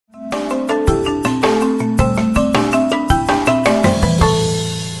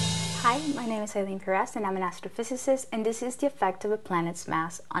is Eylene Pirez, and I'm an astrophysicist, and this is the effect of a planet's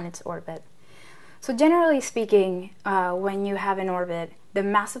mass on its orbit. So generally speaking, when you have an orbit, the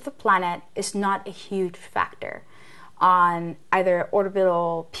mass of a planet is not a huge factor on either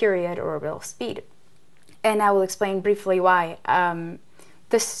orbital period or orbital speed. And I will explain briefly why.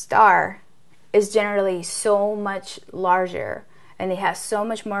 The star is generally so much larger and it has so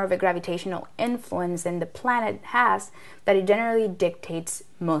much more of a gravitational influence than the planet has that it generally dictates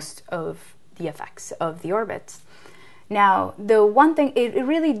most of the effects of the orbits. Now, the one thing, it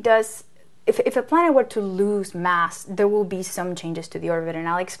really does, if a planet were to lose mass, there will be some changes to the orbit, and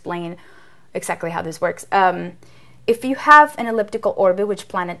I'll explain exactly how this works. If you have an elliptical orbit, which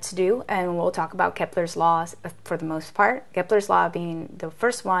planets do, and we'll talk about Kepler's laws for the most part, Kepler's law being the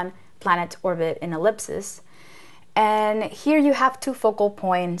first one, planets orbit in ellipses. And here you have two focal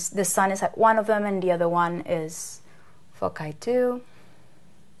points. The sun is at one of them and the other one is foci 2.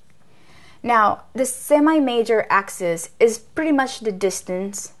 Now, the semi-major axis is pretty much the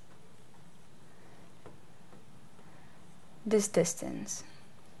distance, this distance,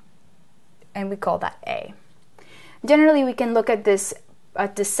 and we call that A. Generally, we can look at this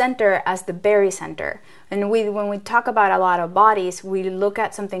at the center as the barycenter. And when we talk about a lot of bodies, we look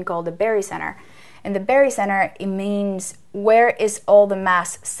at something called the barycenter. And the barycenter, it means where is all the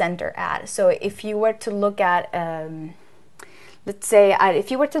mass center at. So if you were to look at, let's say, if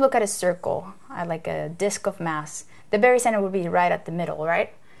you were to look at a circle, like a disk of mass, the barycenter would be right at the middle,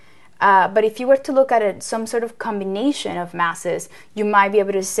 right? But if you were to look at some sort of combination of masses, you might be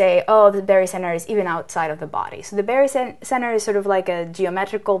able to say, oh, the barycenter is even outside of the body. So the barycenter is sort of like a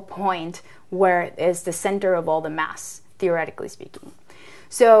geometrical point where it is the center of all the mass, theoretically speaking.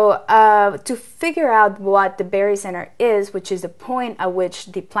 So to figure out what the barycenter is, which is the point at which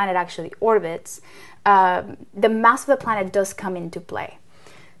the planet actually orbits, the mass of the planet does come into play.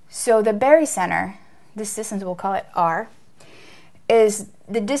 So the barycenter, this distance, we'll call it R, is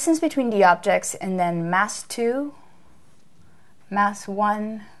the distance between the objects and then mass 2, mass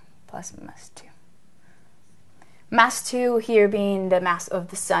 1 plus mass 2. Mass 2 here being the mass of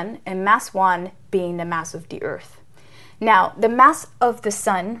the sun and mass 1 being the mass of the earth. Now, the mass of the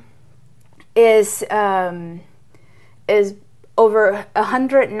sun is over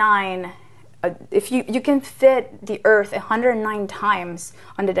 109. If you can fit the earth 109 times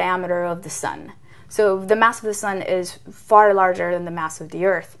on the diameter of the sun. So the mass of the sun is far larger than the mass of the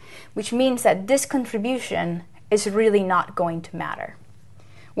earth, which means that this contribution is really not going to matter.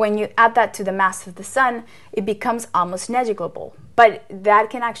 When you add that to the mass of the sun, it becomes almost negligible, but that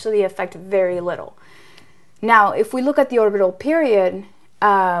can actually affect very little. Now, if we look at the orbital period,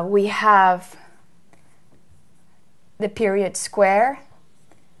 we have the period square,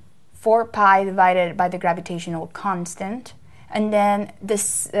 4 pi divided by the gravitational constant, and then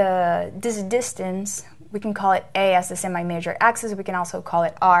this distance, we can call it A as the semi-major axis, we can also call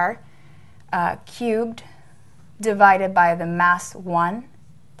it R, cubed, divided by the mass 1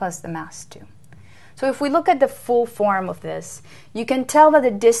 plus the mass 2. So if we look at the full form of this, you can tell that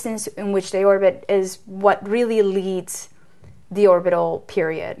the distance in which they orbit is what really leads the orbital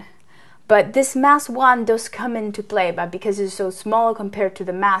period. But this mass 1 does come into play, but because it's so small compared to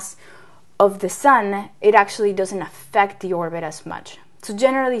the mass of the sun, it actually doesn't affect the orbit as much. So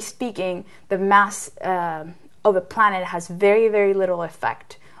generally speaking, the mass of a planet has very, very little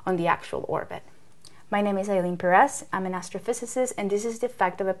effect on the actual orbit. My name is Eylene Pirez, I'm an astrophysicist, and this is the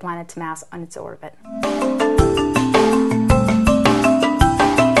effect of a planet's mass on its orbit.